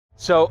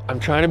So I'm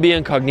trying to be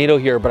incognito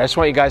here, but I just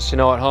want you guys to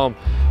know at home,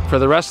 for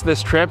the rest of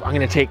this trip, I'm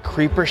gonna take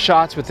creeper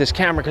shots with this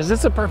camera because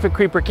it's a perfect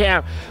creeper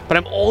cam, but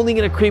I'm only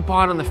gonna creep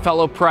on the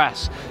fellow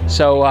press.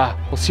 So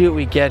we'll see what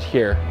we get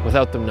here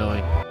without them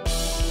knowing.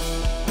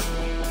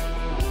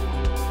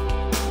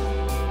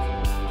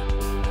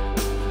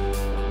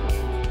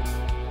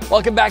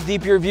 Welcome back,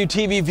 DPReview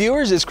TV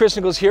viewers. It's Chris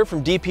Nichols here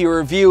from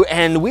DPReview,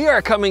 and we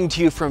are coming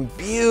to you from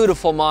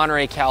beautiful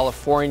Monterey,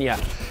 California.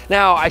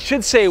 Now, I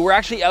should say we're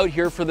actually out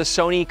here for the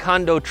Sony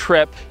condo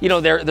trip. You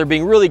know, they're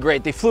being really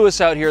great. They flew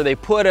us out here, they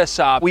put us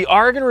up. We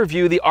are gonna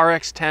review the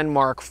RX10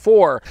 Mark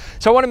IV.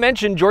 So I wanna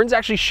mention, Jordan's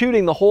actually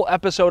shooting the whole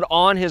episode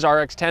on his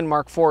RX10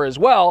 Mark IV as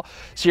well.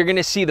 So you're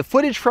gonna see the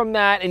footage from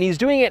that, and he's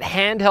doing it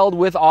handheld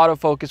with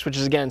autofocus, which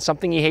is, again,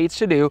 something he hates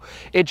to do.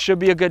 It should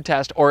be a good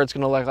test, or it's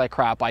gonna look like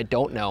crap, I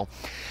don't know.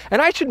 And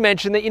I should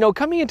mention that, you know,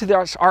 coming into the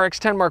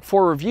RX10 Mark IV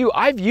review,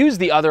 I've used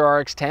the other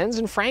RX10s,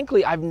 and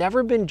frankly, I've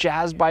never been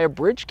jazzed by a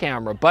bridge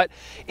camera, but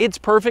it's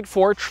perfect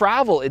for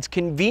travel. It's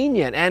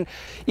convenient. And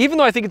even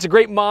though I think it's a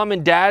great mom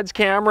and dad's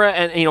camera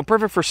and, you know,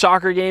 perfect for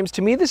soccer games,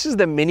 to me, this is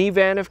the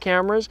minivan of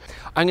cameras.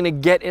 I'm going to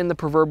get in the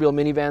proverbial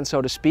minivan,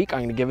 so to speak. I'm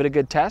going to give it a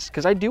good test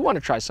because I do want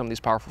to try some of these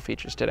powerful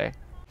features today.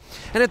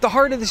 And at the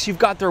heart of this, you've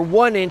got their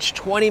 1-inch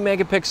 20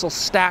 megapixel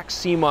stacked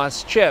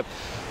CMOS chip.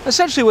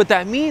 Essentially what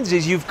that means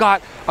is you've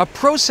got a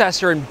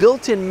processor and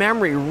built-in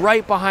memory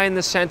right behind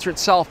the sensor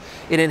itself.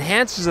 It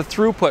enhances the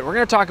throughput. We're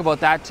going to talk about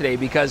that today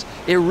because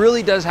it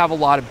really does have a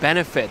lot of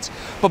benefits.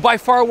 But by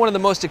far one of the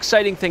most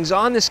exciting things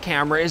on this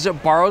camera is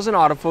it borrows an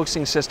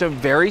autofocusing system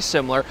very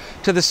similar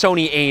to the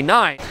Sony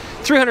A9.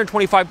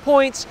 325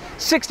 points,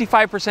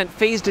 65%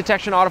 phase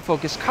detection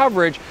autofocus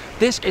coverage.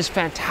 This is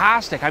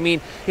fantastic. I mean,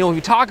 you know, when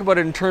we talk about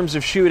it in terms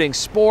of shooting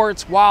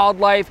sports,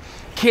 wildlife,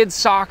 kids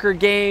soccer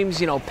games,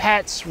 you know,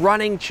 pets,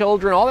 running,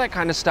 children, all that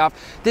kind of stuff,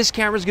 this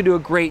camera's gonna do a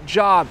great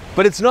job.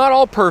 But it's not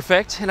all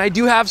perfect, and I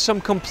do have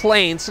some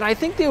complaints, and I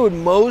think they would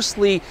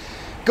mostly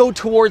go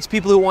towards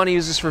people who want to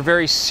use this for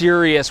very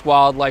serious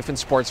wildlife and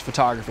sports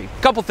photography.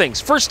 A couple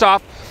things. First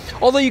off,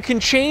 although you can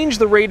change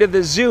the rate of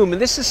the zoom, and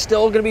this is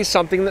still going to be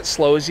something that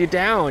slows you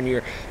down.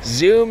 You're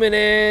zooming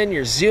in,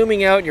 you're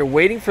zooming out, you're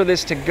waiting for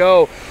this to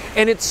go,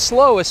 and it's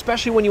slow,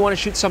 especially when you want to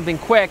shoot something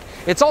quick.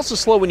 It's also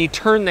slow when you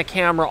turn the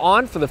camera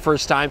on for the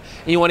first time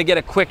and you want to get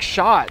a quick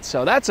shot,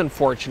 so that's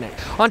unfortunate.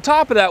 On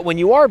top of that, when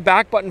you are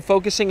back button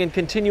focusing in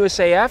continuous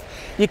AF,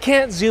 you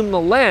can't zoom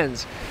the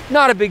lens.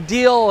 Not a big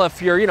deal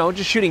if you're, you know,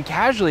 just shooting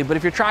casually, but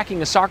if you're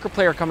tracking a soccer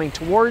player coming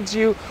towards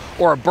you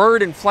or a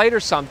bird in flight or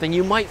something,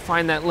 you might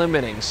find that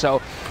limiting.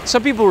 So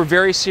some people who are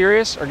very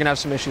serious are gonna have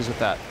some issues with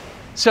that.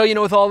 So, you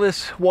know, with all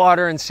this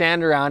water and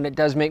sand around, it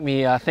does make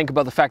me think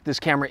about the fact this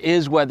camera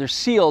is weather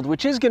sealed,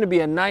 which is gonna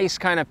be a nice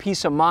kind of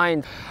peace of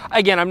mind.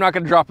 Again, I'm not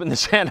gonna drop in the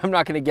sand, I'm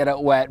not gonna get it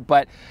wet,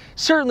 but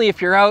certainly if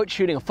you're out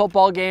shooting a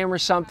football game or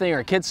something, or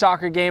a kid's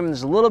soccer game, and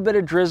there's a little bit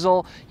of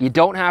drizzle, you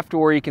don't have to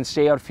worry, you can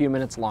stay out a few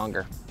minutes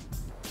longer.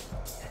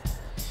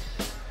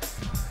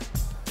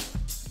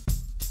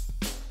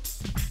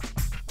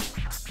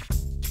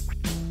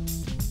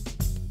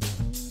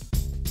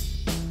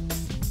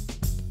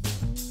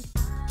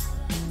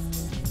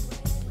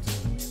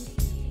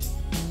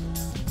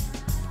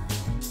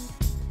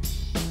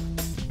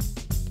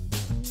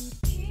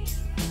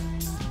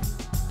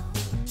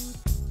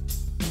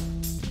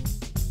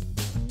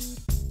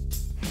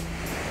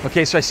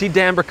 Okay, so I see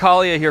Dan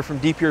Bricalia here from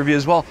DPReview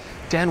as well.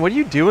 Dan, what are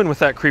you doing with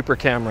that creeper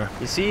camera?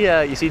 You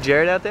see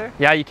Jared out there?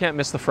 Yeah, you can't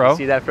miss the fro. You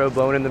see that fro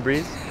blowing in the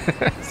breeze?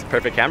 It's the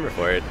perfect camera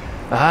for it.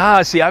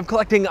 Ah, see, I'm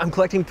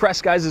collecting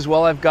press guys as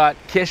well. I've got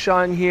Kish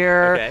on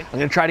here. Okay. I'm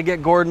gonna try to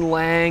get Gordon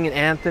Lang and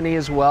Anthony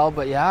as well.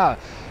 But yeah,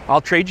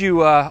 I'll trade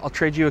you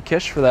a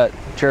Kish for that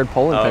Jared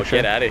Poland picture. Oh,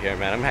 get out of here,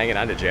 man! I'm hanging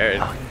on to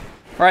Jared. Oh.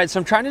 All right, so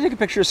I'm trying to take a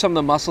picture of some of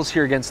the muscles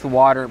here against the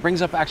water. It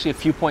brings up actually a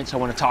few points I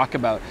want to talk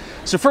about.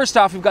 So first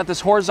off, we've got this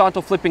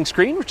horizontal flipping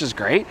screen, which is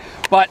great,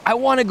 but I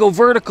want to go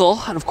vertical,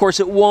 and of course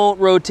it won't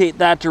rotate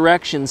that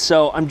direction.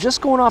 So I'm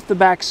just going off the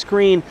back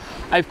screen.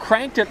 I've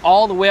cranked it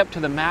all the way up to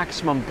the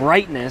maximum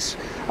brightness.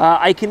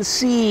 I can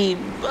see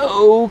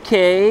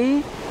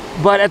okay,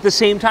 but at the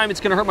same time, it's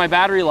going to hurt my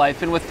battery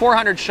life. And with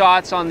 400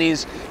 shots on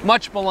these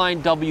much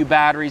maligned W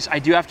batteries, I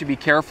do have to be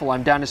careful.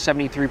 I'm down to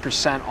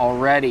 73%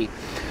 already.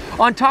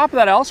 On top of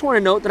that, I also want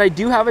to note that I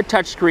do have a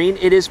touch screen.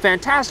 It is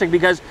fantastic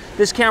because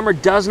this camera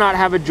does not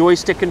have a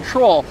joystick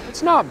control.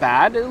 It's not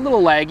bad, a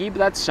little laggy, but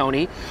that's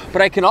Sony.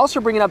 But I can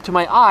also bring it up to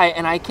my eye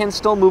and I can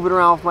still move it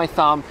around with my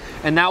thumb,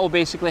 and that will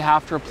basically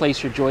have to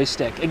replace your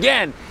joystick.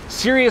 Again,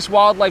 serious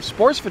wildlife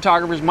sports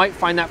photographers might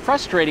find that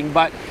frustrating,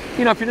 but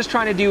you know, if you're just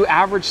trying to do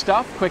average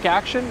stuff, quick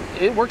action,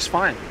 it works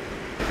fine.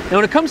 Now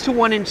when it comes to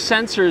 1-inch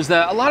sensors,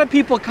 a lot of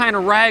people kind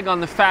of rag on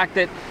the fact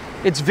that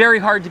it's very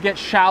hard to get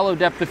shallow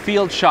depth of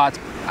field shots.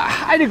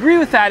 I'd agree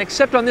with that,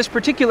 except on this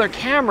particular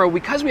camera,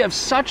 because we have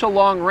such a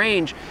long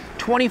range,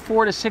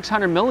 24 to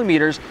 600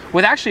 millimeters,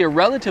 with actually a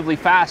relatively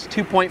fast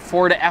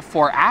 2.4 to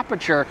f4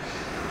 aperture,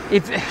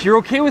 if you're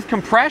okay with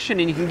compression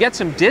and you can get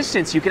some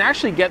distance, you can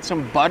actually get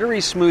some buttery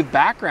smooth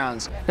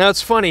backgrounds. Now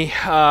it's funny,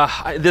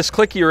 this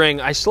clicky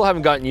ring, I still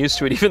haven't gotten used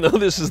to it, even though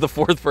this is the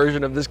 4th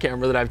version of this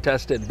camera that I've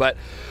tested. But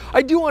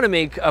I do want to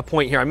make a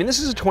point here. I mean, this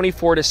is a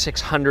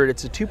 24-600,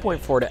 it's a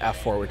 2.4 to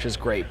f4, which is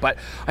great. But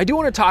I do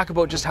want to talk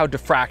about just how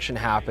diffraction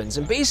happens.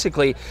 And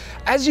basically,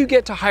 as you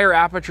get to higher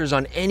apertures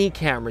on any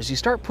cameras, you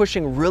start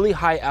pushing really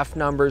high f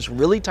numbers,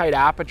 really tight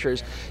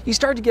apertures, you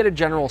start to get a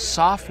general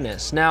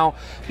softness. Now,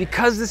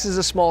 because this is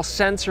a small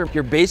sensor,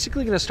 you're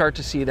basically going to start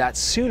to see that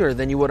sooner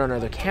than you would on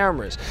other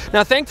cameras.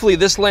 Now, thankfully,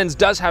 this lens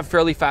does have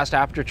fairly fast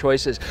aperture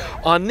choices.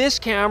 On this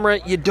camera,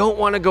 you don't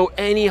want to go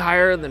any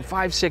higher than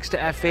 5.6 to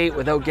f8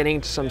 without getting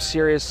into some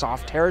serious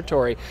soft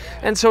territory.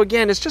 And so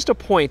again, it's just a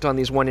point on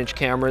these 1-inch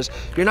cameras.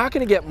 You're not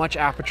going to get much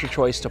aperture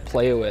choice to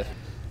play with.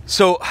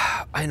 So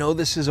I know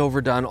this is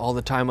overdone all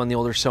the time on the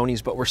older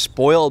Sonys, but we're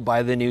spoiled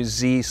by the new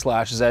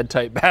Z/Z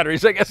type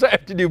batteries. I guess I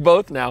have to do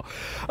both now.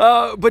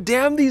 But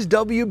damn these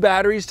W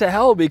batteries to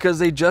hell, because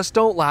they just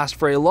don't last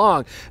very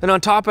long. And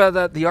on top of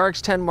that, the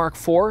RX10 Mark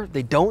IV,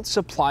 they don't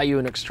supply you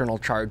an external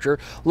charger.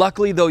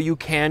 Luckily though, you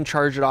can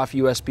charge it off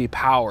USB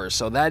power,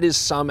 so that is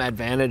some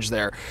advantage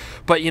there.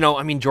 But you know,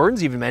 I mean,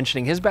 Jordan's even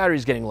mentioning his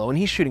battery's getting low and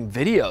he's shooting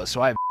videos,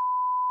 so I have.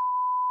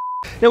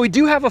 Now we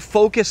do have a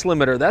focus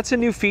limiter. That's a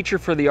new feature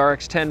for the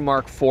RX10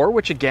 Mark IV,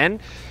 which again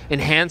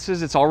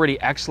enhances its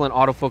already excellent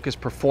autofocus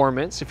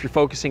performance. If you're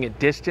focusing at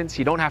distance,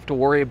 you don't have to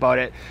worry about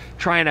it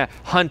trying to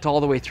hunt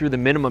all the way through the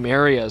minimum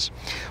areas.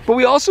 But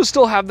we also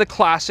still have the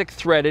classic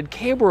threaded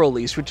cable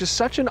release, which is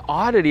such an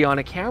oddity on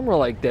a camera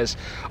like this.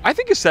 I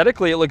think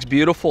aesthetically it looks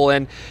beautiful,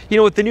 and you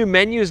know, with the new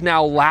menus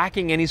now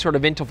lacking any sort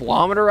of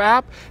intervalometer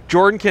app,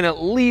 Jordan can at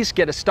least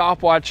get a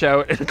stopwatch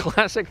out and a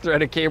classic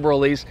threaded cable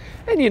release,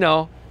 and you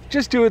know,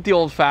 just do it the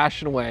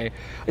old-fashioned way.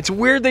 It's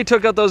weird they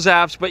took out those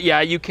apps, but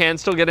yeah, you can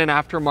still get an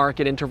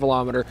aftermarket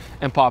intervalometer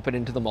and pop it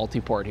into the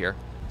multi-port here.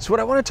 So what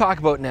I want to talk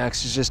about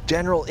next is just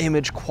general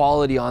image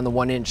quality on the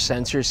 1-inch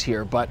sensors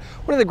here. But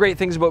one of the great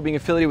things about being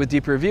affiliated with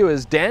DPReview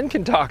is Dan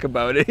can talk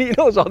about it. He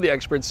knows all the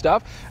expert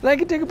stuff, and I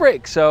can take a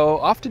break. So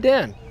off to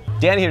Dan.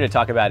 Dan here to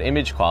talk about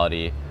image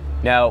quality.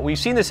 Now, we've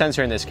seen the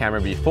sensor in this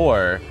camera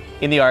before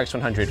in the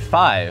RX10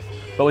 IV,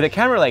 but with a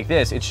camera like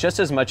this, it's just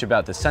as much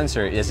about the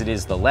sensor as it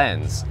is the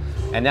lens.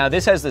 And now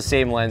this has the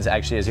same lens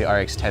actually as the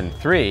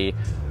RX10 III,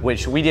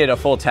 which we did a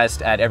full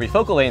test at every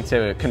focal length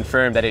to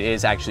confirm that it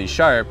is actually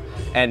sharp.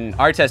 And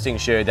our testing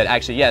showed that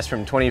actually, yes,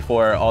 from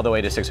 24 all the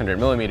way to 600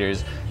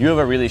 millimeters, you have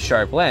a really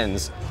sharp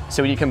lens.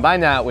 So when you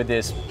combine that with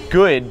this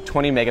good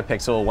 20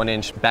 megapixel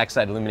 1-inch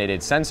backside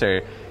illuminated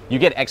sensor, you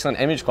get excellent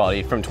image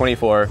quality from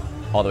 24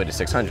 all the way to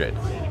 600.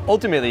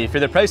 Ultimately, for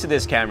the price of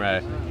this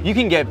camera, you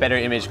can get better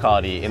image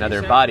quality in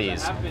other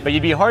bodies, but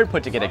you'd be hard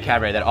put to get a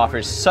camera that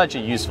offers such a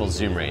useful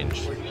zoom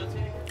range.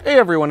 Hey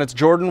everyone, it's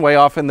Jordan way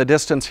off in the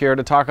distance here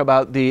to talk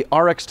about the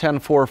RX10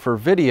 IV for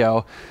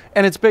video,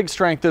 and its big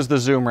strength is the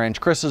zoom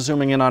range. Chris is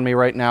zooming in on me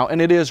right now, and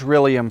it is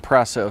really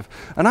impressive.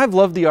 And I've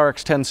loved the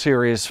RX10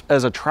 series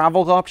as a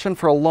travel option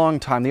for a long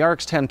time. The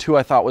RX10 II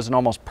I thought was an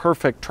almost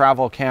perfect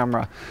travel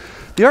camera.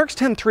 The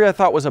RX10 III I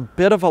thought was a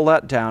bit of a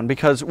letdown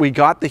because we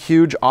got the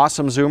huge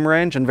awesome zoom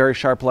range and very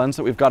sharp lens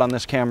that we've got on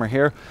this camera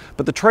here,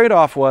 but the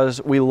trade-off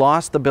was we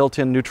lost the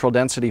built-in neutral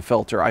density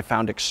filter. I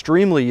found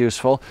extremely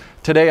useful.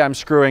 Today I'm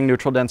screwing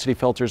neutral density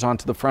filters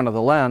onto the front of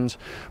the lens,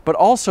 but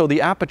also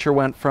the aperture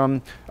went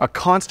from a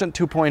constant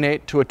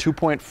 2.8 to a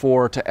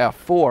 2.4 to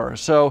f4.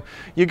 So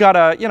you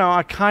gotta, you know,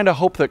 I kind of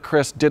hope that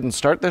Chris didn't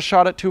start this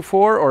shot at 2.4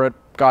 or it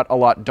got a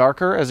lot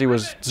darker as he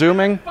was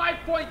zooming.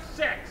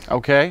 5.6.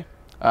 Okay.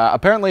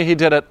 Apparently he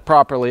did it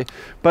properly,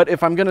 but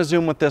if I'm going to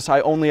zoom with this, I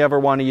only ever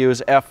want to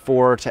use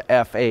f4 to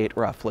f8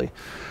 roughly.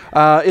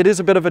 It is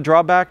a bit of a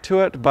drawback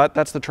to it, but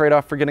that's the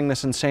trade-off for getting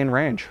this insane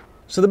range.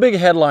 So the big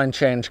headline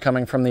change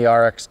coming from the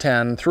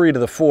RX10 III to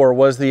the 4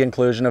 was the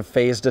inclusion of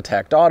phase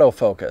detect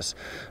autofocus.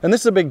 And this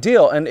is a big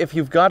deal, and if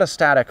you've got a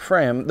static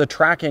frame, the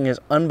tracking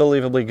is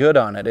unbelievably good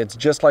on it. It's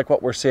just like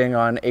what we're seeing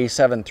on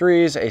A7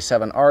 IIIs,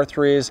 A7R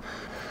IIIs,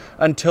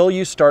 until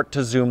you start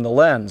to zoom the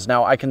lens.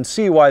 Now I can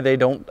see why they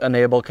don't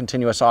enable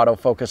continuous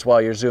autofocus while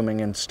you're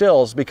zooming in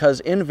stills, because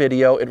in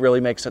video it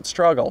really makes it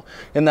struggle.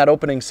 In that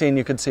opening scene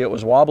you could see it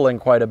was wobbling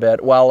quite a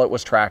bit while it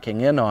was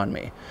tracking in on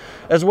me.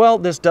 As well,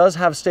 this does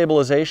have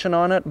stabilization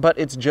on it, but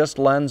it's just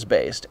lens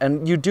based,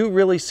 and you do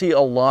really see a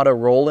lot of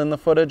roll in the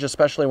footage,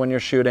 especially when you're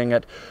shooting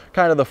at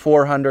kind of the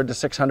 400 to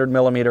 600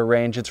 millimeter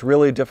range. It's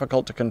really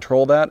difficult to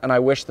control that, and I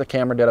wish the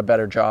camera did a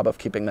better job of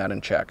keeping that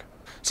in check.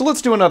 So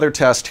let's do another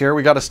test here.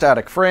 We got a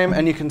static frame,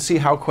 and you can see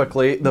how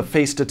quickly the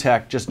face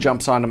detect just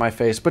jumps onto my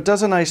face, but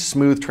does a nice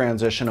smooth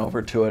transition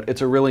over to it.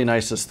 It's a really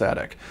nice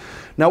aesthetic.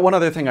 Now, one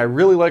other thing I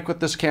really like with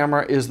this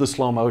camera is the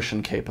slow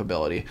motion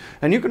capability.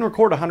 And you can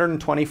record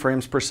 120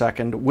 frames per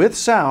second with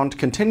sound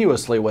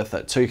continuously with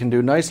it. So you can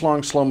do nice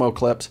long slow-mo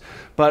clips,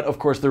 but of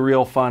course the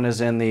real fun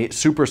is in the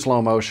super slow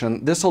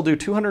motion. This will do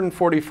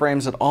 240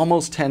 frames at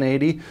almost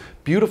 1080,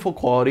 beautiful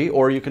quality,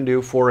 or you can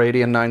do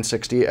 480 and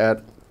 960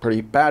 at pretty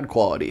bad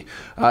quality.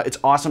 It's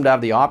awesome to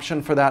have the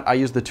option for that. I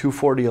use the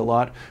 240 a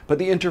lot, but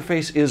the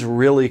interface is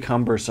really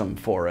cumbersome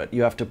for it.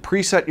 You have to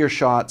preset your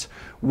shots.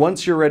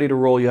 Once you're ready to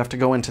roll, you have to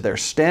go into their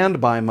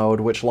standby mode,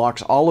 which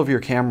locks all of your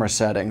camera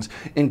settings,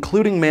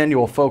 including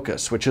manual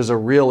focus, which is a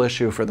real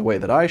issue for the way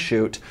that I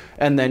shoot,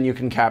 and then you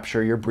can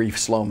capture your brief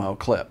slow-mo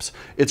clips.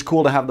 It's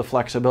cool to have the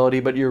flexibility,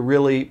 but you're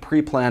really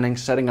pre-planning,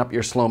 setting up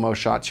your slow-mo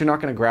shots. You're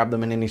not going to grab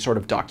them in any sort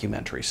of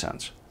documentary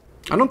sense.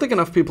 I don't think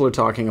enough people are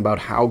talking about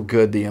how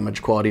good the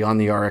image quality on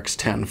the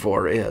RX10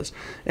 IV is.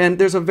 And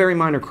there's a very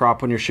minor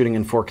crop when you're shooting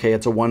in 4K.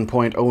 It's a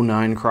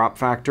 1.09 crop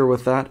factor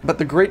with that. But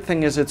the great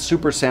thing is it's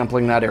super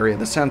sampling that area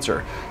of the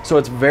sensor. So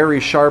it's very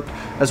sharp.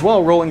 As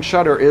well, rolling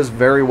shutter is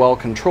very well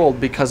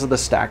controlled because of the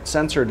stacked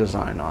sensor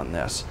design on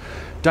this.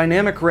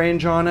 Dynamic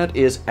range on it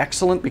is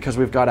excellent because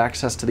we've got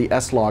access to the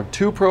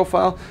S-Log2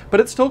 profile,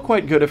 but it's still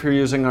quite good if you're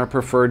using our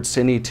preferred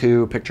Cine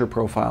 2 Picture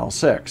Profile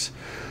 6.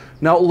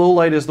 Now, low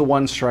light is the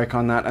one strike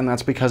on that, and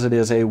that's because it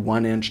is a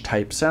 1-inch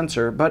type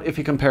sensor, but if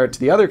you compare it to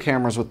the other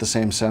cameras with the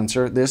same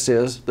sensor, this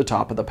is the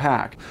top of the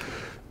pack.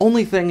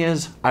 Only thing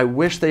is, I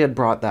wish they had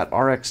brought that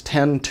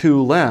RX10 II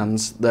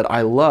lens that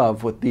I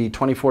love with the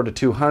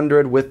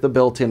 24-200, with the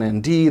built-in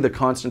ND, the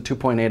constant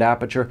 2.8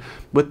 aperture,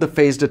 with the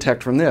phase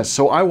detect from this.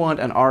 So I want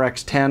an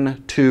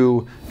RX10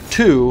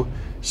 II.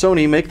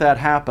 Sony, make that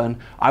happen.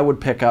 I would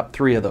pick up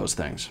 3 of those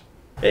things.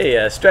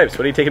 Hey, Stripes,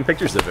 what are you taking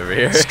pictures of over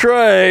here?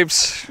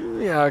 Stripes!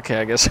 Yeah,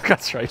 okay, I guess I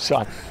got stripes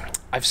on.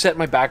 I've set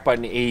my back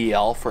button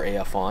AEL for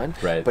AF on,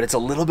 right, but it's a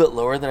little bit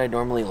lower than I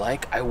normally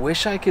like. I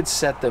wish I could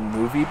set the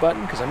movie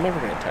button, because I'm never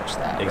going to touch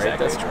that, exactly. Right?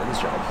 That's Jordan's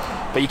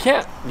job. But you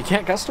can't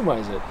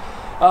customize it.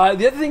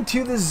 The other thing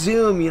too, the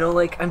zoom, you know,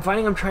 like I'm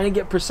finding I'm trying to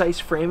get precise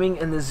framing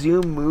and the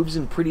zoom moves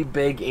in pretty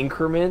big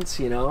increments,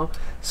 you know?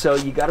 So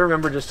you got to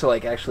remember just to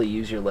like actually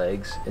use your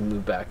legs and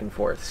move back and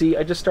forth. See,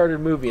 I just started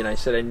moving and I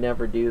said I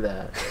never do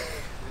that.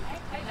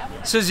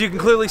 So as you can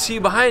clearly see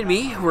behind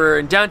me, we're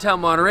in downtown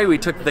Monterey. We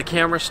took the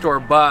camera store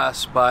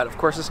bus, but of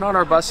course it's not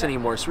our bus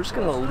anymore, so we're just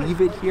gonna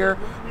leave it here.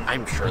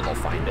 I'm sure they'll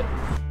find it.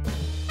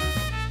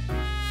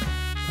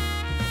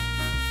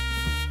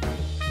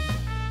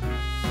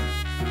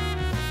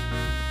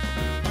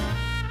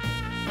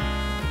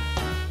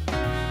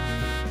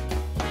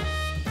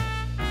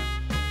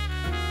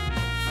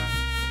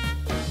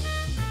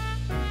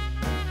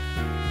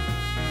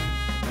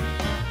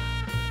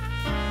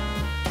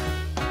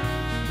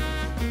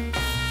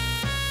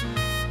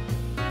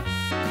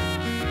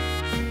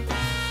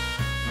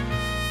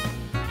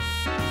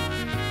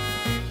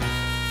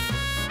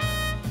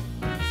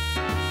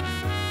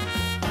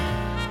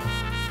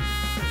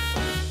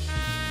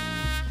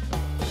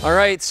 All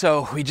right,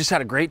 so we just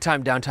had a great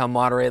time downtown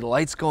Monterey. The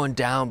light's going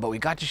down, but we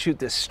got to shoot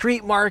this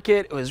street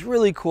market. It was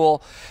really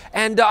cool.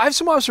 And I have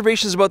some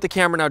observations about the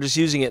camera now, just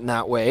using it in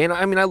that way. And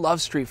I mean, I love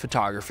street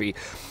photography.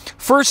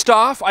 First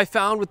off, I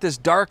found with this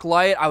dark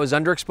light, I was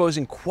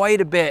underexposing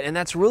quite a bit. And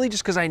that's really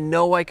just because I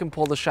know I can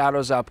pull the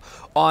shadows up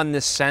on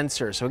this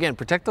sensor. So again,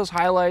 protect those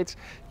highlights.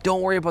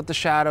 Don't worry about the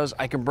shadows.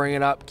 I can bring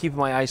it up, keep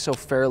my ISO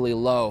fairly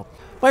low.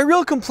 My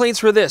real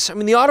complaints were this. I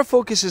mean, the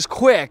autofocus is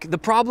quick. The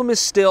problem is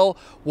still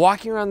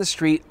walking around the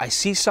street, I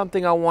see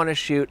something I want to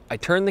shoot, I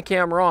turn the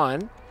camera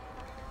on,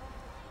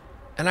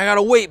 and I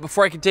gotta wait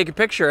before I can take a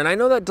picture. And I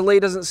know that delay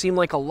doesn't seem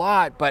like a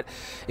lot, but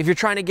if you're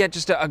trying to get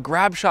just a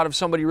grab shot of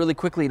somebody really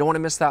quickly, you don't want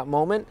to miss that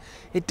moment,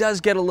 it does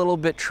get a little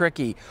bit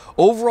tricky.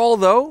 Overall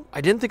though,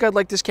 I didn't think I'd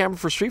like this camera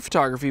for street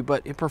photography,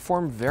 but it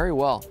performed very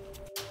well.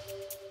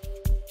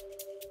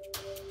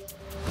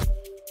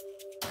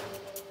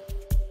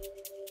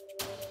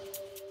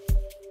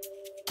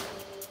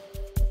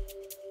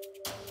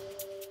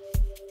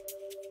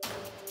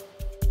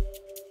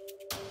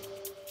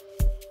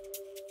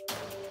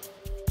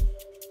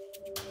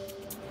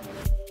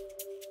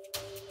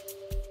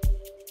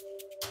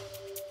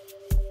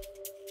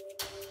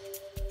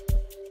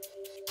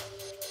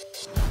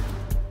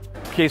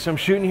 Okay, so I'm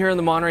shooting here in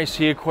the Monterey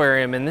Sea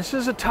Aquarium, and this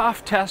is a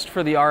tough test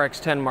for the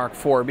RX10 Mark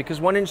IV because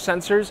 1-inch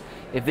sensors,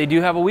 if they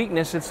do have a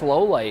weakness, it's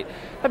low light.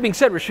 That being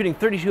said, we're shooting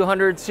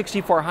 3200,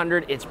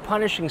 6400. It's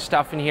punishing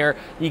stuff in here.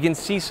 You can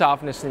see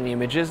softness in the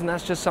images, and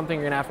that's just something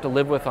you're gonna have to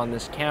live with on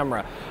this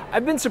camera.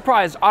 I've been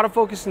surprised.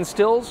 Autofocus in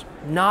stills,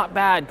 not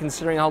bad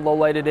considering how low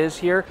light it is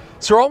here.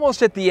 So we're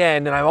almost at the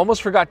end, and I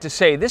almost forgot to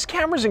say, this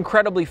camera's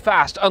incredibly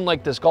fast,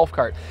 unlike this golf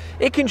cart.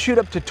 It can shoot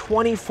up to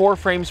 24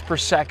 frames per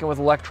second with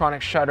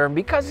electronic shutter, and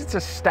because it's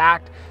a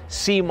stacked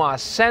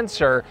CMOS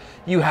sensor,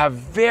 you have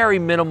very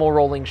minimal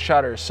rolling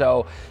shutter.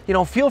 So, you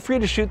know, feel free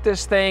to shoot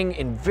this thing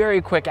in very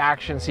quick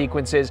action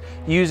sequences.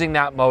 Using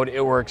that mode,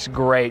 it works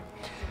great.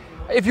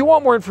 If you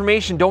want more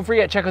information, don't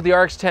forget, check out the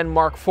RX10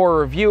 Mark IV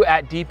review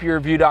at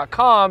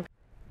DPReview.com.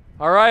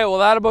 All right, well,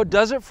 that about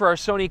does it for our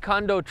Sony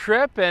condo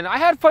trip, and I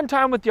had fun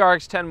time with the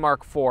RX10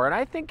 Mark IV, and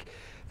I think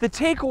the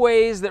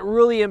takeaways that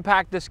really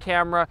impact this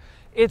camera,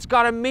 it's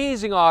got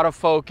amazing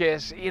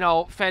autofocus, you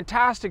know,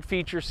 fantastic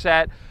feature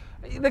set,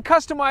 The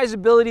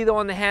customizability though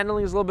on the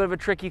handling is a little bit of a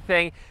tricky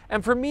thing.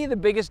 And for me, the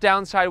biggest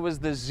downside was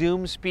the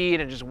zoom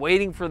speed and just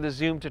waiting for the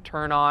zoom to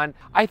turn on.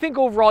 I think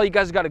overall you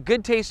guys got a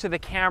good taste of the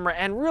camera,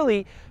 and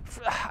really,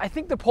 I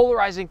think the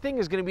polarizing thing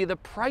is going to be the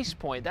price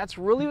point. That's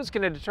really what's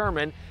going to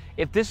determine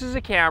if this is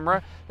a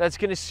camera that's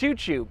going to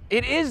suit you.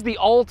 It is the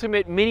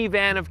ultimate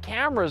minivan of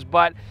cameras,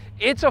 but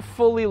it's a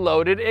fully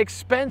loaded,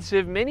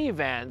 expensive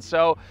minivan.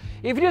 So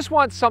if you just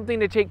want something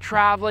to take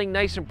traveling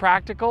nice and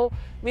practical,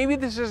 maybe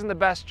this isn't the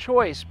best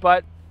choice.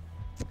 But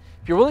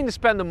if you're willing to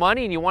spend the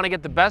money and you want to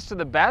get the best of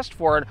the best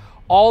for an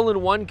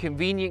all-in-one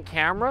convenient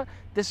camera,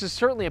 this is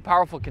certainly a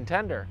powerful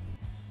contender.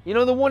 You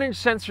know, the 1-inch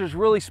sensors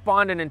really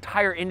spawned an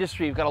entire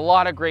industry. You've got a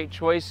lot of great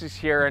choices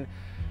here. And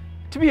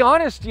to be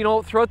honest, you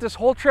know, throughout this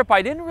whole trip,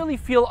 I didn't really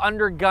feel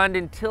undergunned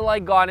until I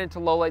got into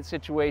low light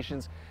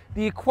situations.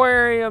 The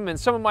aquarium and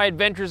some of my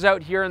adventures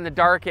out here in the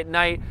dark at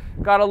night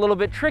got a little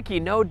bit tricky,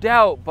 no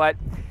doubt. But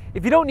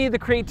if you don't need the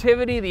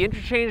creativity, the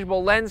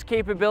interchangeable lens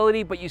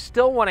capability, but you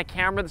still want a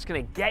camera that's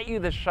going to get you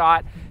the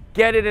shot,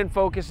 get it in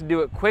focus and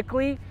do it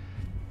quickly,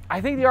 I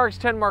think the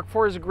RX10 Mark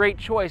IV is a great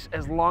choice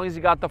as long as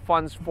you got the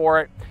funds for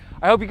it.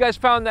 I hope you guys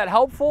found that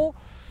helpful.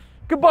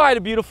 Goodbye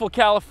to beautiful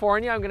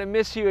California. I'm going to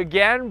miss you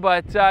again,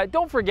 but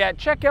don't forget,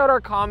 check out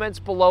our comments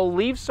below,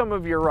 leave some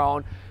of your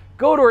own.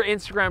 Go to our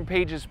Instagram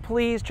pages,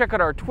 please. Check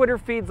out our Twitter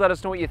feeds, let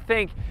us know what you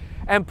think.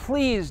 And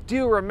please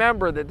do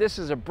remember that this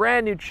is a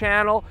brand new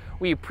channel.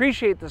 We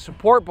appreciate the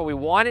support, but we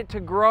want it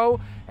to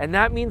grow, and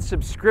that means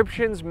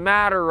subscriptions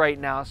matter right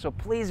now. So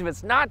please, if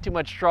it's not too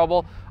much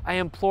trouble, I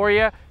implore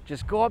you,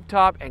 just go up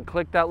top and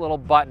click that little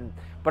button.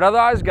 But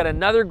otherwise, got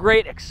another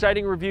great,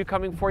 exciting review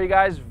coming for you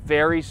guys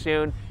very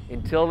soon.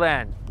 Until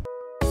then.